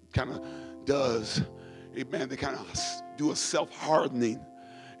world kind of does. Amen. They kind of do a self-hardening.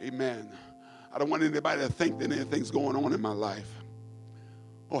 Amen. I don't want anybody to think that anything's going on in my life.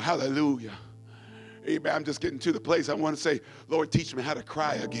 Oh, hallelujah. Amen. I'm just getting to the place I want to say, Lord, teach me how to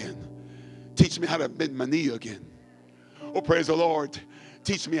cry again. Teach me how to bend my knee again. Oh, praise the Lord.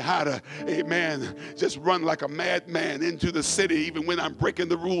 Teach me how to, amen, just run like a madman into the city even when I'm breaking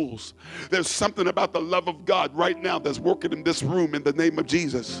the rules. There's something about the love of God right now that's working in this room in the name of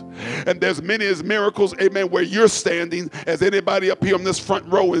Jesus. And there's many as miracles, amen, where you're standing as anybody up here on this front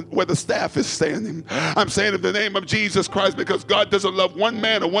row where the staff is standing. I'm saying in the name of Jesus Christ, because God doesn't love one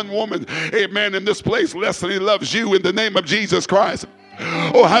man or one woman, amen, in this place less than he loves you in the name of Jesus Christ.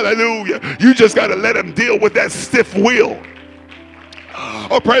 Oh, hallelujah. You just got to let him deal with that stiff will.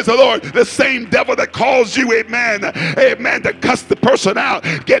 Oh, praise the Lord. The same devil that calls you, amen, to cuss the person out,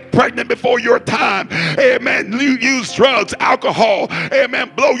 get pregnant before your time, amen, you use drugs, alcohol,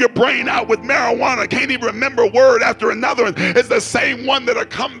 amen, blow your brain out with marijuana, can't even remember a word after another, and it's the same one that'll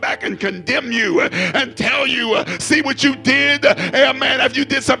come back and condemn you and tell you, see what you did, amen, if you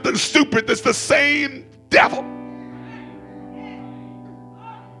did something stupid. It's the same devil.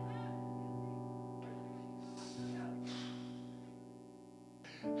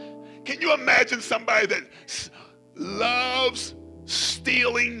 Can you imagine somebody that loves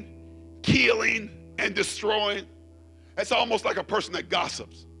stealing, killing, and destroying? That's almost like a person that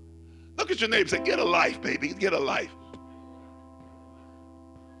gossips. Look at your neighbor and say, get a life, baby, get a life.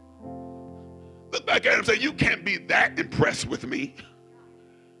 Look back at him and say, you can't be that impressed with me.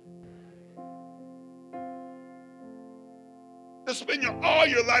 To spend all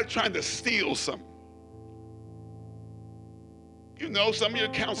your life trying to steal something. You know, some of your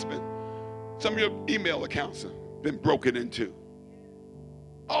accounts some of your email accounts have been broken into.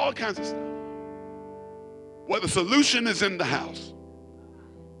 All kinds of stuff. Well, the solution is in the house.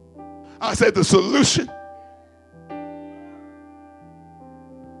 I said the solution.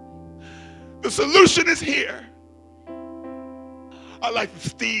 The solution is here. I like the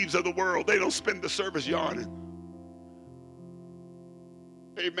Steves of the world. They don't spend the service yarning.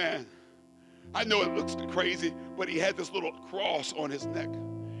 Amen. I know it looks crazy, but he had this little cross on his neck.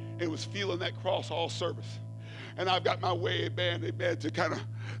 He was feeling that cross all service. And I've got my way, amen, to kind of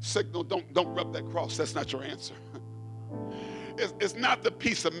signal, don't rub that cross. That's not your answer. It's not the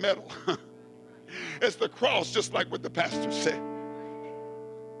piece of metal. It's the cross, just like what the pastor said.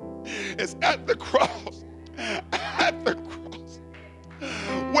 It's at the cross,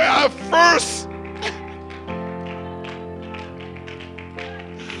 where I first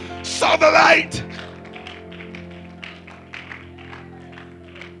saw the light.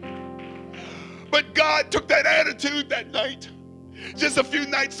 But God took that attitude that night, just a few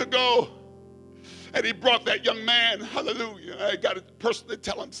nights ago, and he brought that young man, hallelujah. I got to personally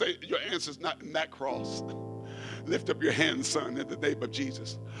tell him, say, your answer's not in that cross. Lift up your hands, son, in the name of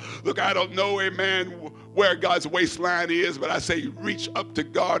Jesus. Look, I don't know, amen, where God's waistline is, but I say reach up to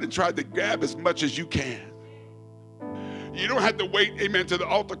God and try to grab as much as you can. You don't have to wait, amen, to the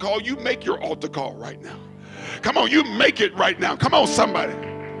altar call. You make your altar call right now. Come on, you make it right now. Come on, somebody.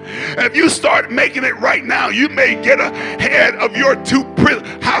 If you start making it right now, you may get ahead of your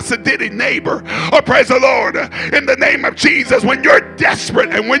Hasidic neighbor. Oh, praise the Lord. In the name of Jesus, when you're desperate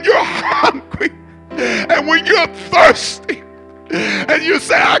and when you're hungry and when you're thirsty and you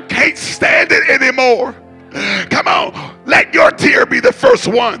say, I can't stand it anymore. Come on, let your tear be the first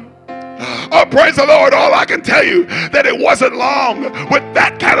one. Oh, praise the Lord. All I can tell you that it wasn't long with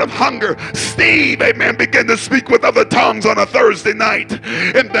that kind of hunger. Steve, amen, began to speak with other tongues on a Thursday night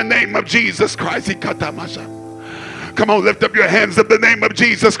in the name of Jesus Christ. Come on, lift up your hands in the name of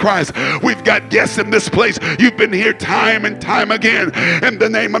Jesus Christ. We've got guests in this place. You've been here time and time again in the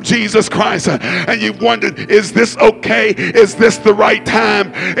name of Jesus Christ. And you've wondered, is this okay? Is this the right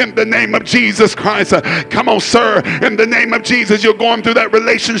time? In the name of Jesus Christ. Come on, sir. In the name of Jesus, you're going through that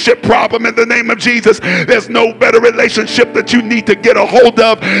relationship problem. In the name of Jesus, there's no better relationship that you need to get a hold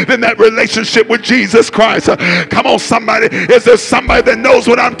of than that relationship with Jesus Christ. Come on, somebody. Is there somebody that knows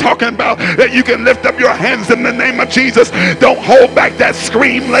what I'm talking about? That you can lift up your hands in the name of Jesus. Don't hold back that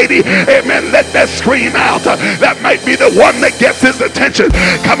scream, lady. Amen. Let that scream out. That might be the one that gets his attention.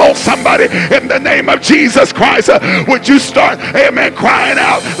 Come on, somebody. In the name of Jesus Christ, would you start, amen, crying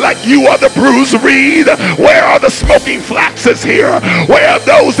out like you are the bruised reed? Where are the smoking flaxes here? Where are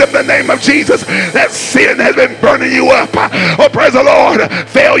those in the name of Jesus? That sin has been burning you up. Oh, praise the Lord.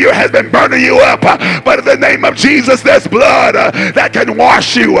 Failure has been burning you up. But in the name of Jesus, there's blood that can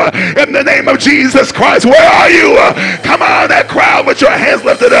wash you. In the name of Jesus Christ, where are you? Come on, that crowd with your hands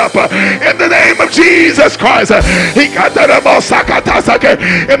lifted up. In the name of Jesus Christ. In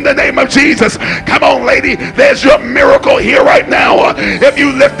the name of Jesus. Come on, lady. There's your miracle here right now. If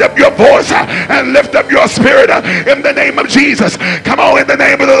you lift up your voice and lift up your spirit in the name of Jesus. Come on, in the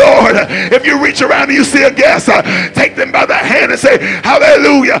name of the Lord. If you reach around and you see a guest, take them by the hand and say,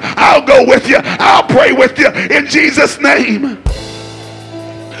 hallelujah. I'll go with you. I'll pray with you in Jesus' name.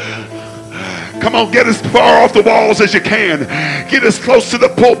 Come on, get as far off the walls as you can. Get as close to the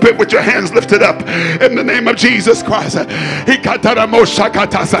pulpit with your hands lifted up in the name of Jesus Christ.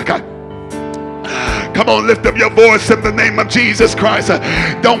 Come on, lift up your voice in the name of Jesus Christ.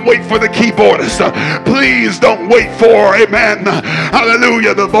 Don't wait for the keyboardist. Please don't wait for, amen,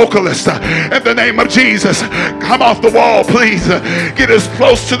 hallelujah, the vocalist. In the name of Jesus, come off the wall, please. Get as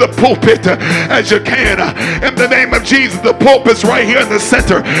close to the pulpit as you can. In the name of Jesus, the pulpit's right here in the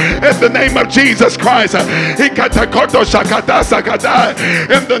center. In the name of Jesus Christ. In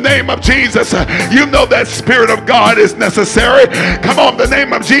the name of Jesus, you know that Spirit of God is necessary. Come on, the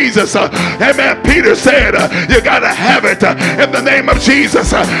name of Jesus. Amen. Peter said, you got to have it in the name of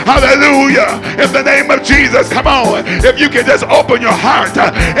Jesus. Hallelujah. In the name of Jesus. Come on. If you can just open your heart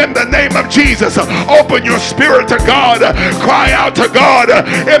in the name of Jesus. Open your spirit to God. Cry out to God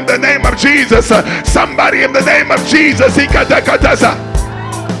in the name of Jesus. Somebody in the name of Jesus.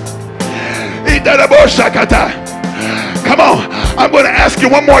 Come on. I'm going to ask you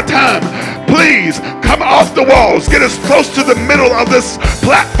one more time. Please come off the walls. Get as close to the middle of this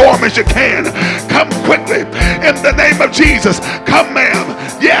platform as you can. Come quickly in the name of Jesus. Come, ma'am.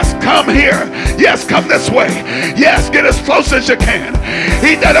 Yes, come here. Yes, come this way. Yes, get as close as you can.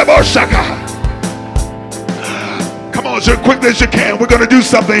 Come on, as quickly as you can. We're going to do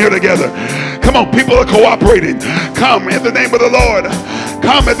something here together. Come on, people are cooperating. Come in the name of the Lord.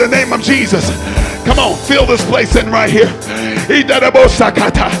 Come in the name of Jesus. Come on, fill this place in right here.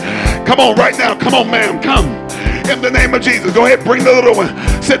 Come on right now. Come on, ma'am. Come. In the name of Jesus. Go ahead. Bring the little one.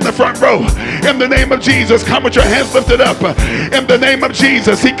 Sit in the front row. In the name of Jesus. Come with your hands lifted up. In the name of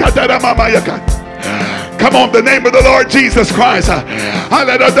Jesus. Come on, the name of the Lord Jesus Christ.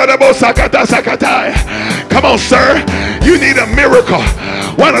 Come on, sir. You need a miracle.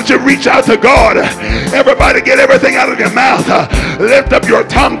 Why don't you reach out to God? Everybody get everything out of your mouth. Lift up your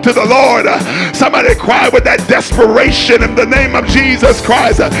tongue to the Lord. Somebody cry with that desperation in the name of Jesus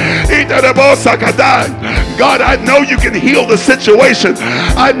Christ. God, I know you can heal the situation.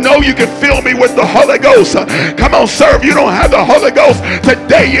 I know you can fill me with the Holy Ghost. Come on, sir. If you don't have the Holy Ghost,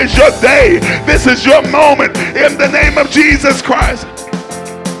 today is your day. This is your moment in the name of Jesus Christ.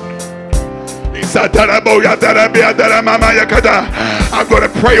 I'm going to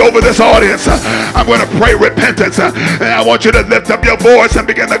pray over this audience. I'm going to pray repentance. And I want you to lift up your voice and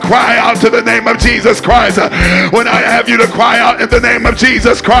begin to cry out to the name of Jesus Christ. When I have you to cry out in the name of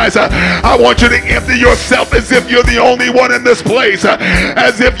Jesus Christ, I want you to empty yourself as if you're the only one in this place.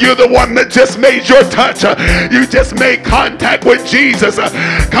 As if you're the one that just made your touch. You just made contact with Jesus.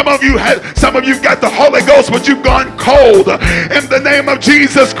 Some of you got the Holy Ghost, but you've gone cold. In the name of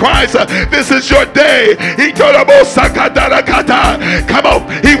Jesus Christ, this is your day. Come on.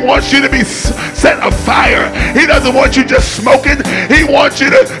 He wants you to be set afire. He doesn't want you just smoking. He wants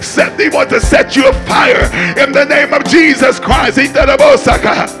to set you afire in the name of Jesus Christ.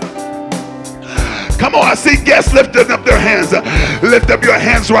 Come on, I see guests lifting up their hands. Lift up your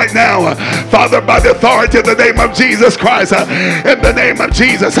hands right now. Father, by the authority of the name of Jesus Christ, in the name of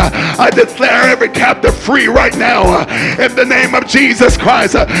Jesus, I declare every captive free right now. In the name of Jesus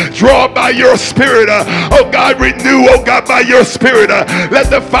Christ, draw by your spirit. Oh God, renew, oh God, by your spirit. Let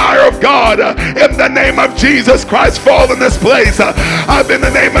the fire of God, in the name of Jesus Christ, fall in this place. In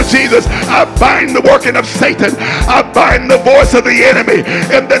the name of Jesus, I bind the working of Satan. I bind the voice of the enemy.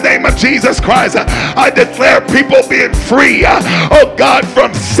 In the name of Jesus Christ, I declare people being free, oh God,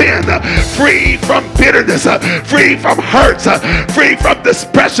 from sin, free from bitterness, free from hurts, free from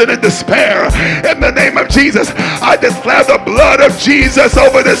depression and despair. In the name of Jesus, I declare the blood of Jesus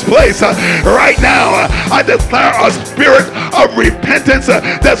over this place. Right now, I declare a spirit of repentance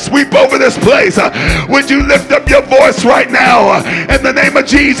that sweep over this place. Would you lift up your voice right now in the name of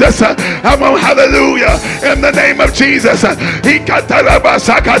Jesus? Hallelujah. In the name of Jesus.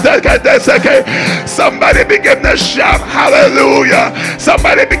 Somebody begin to shout hallelujah.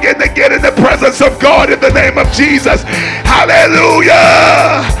 Somebody begin to get in the presence of God in the name of Jesus.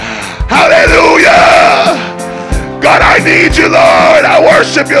 Hallelujah. Hallelujah. God, I need you, Lord. I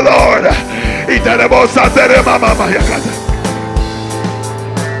worship you, Lord.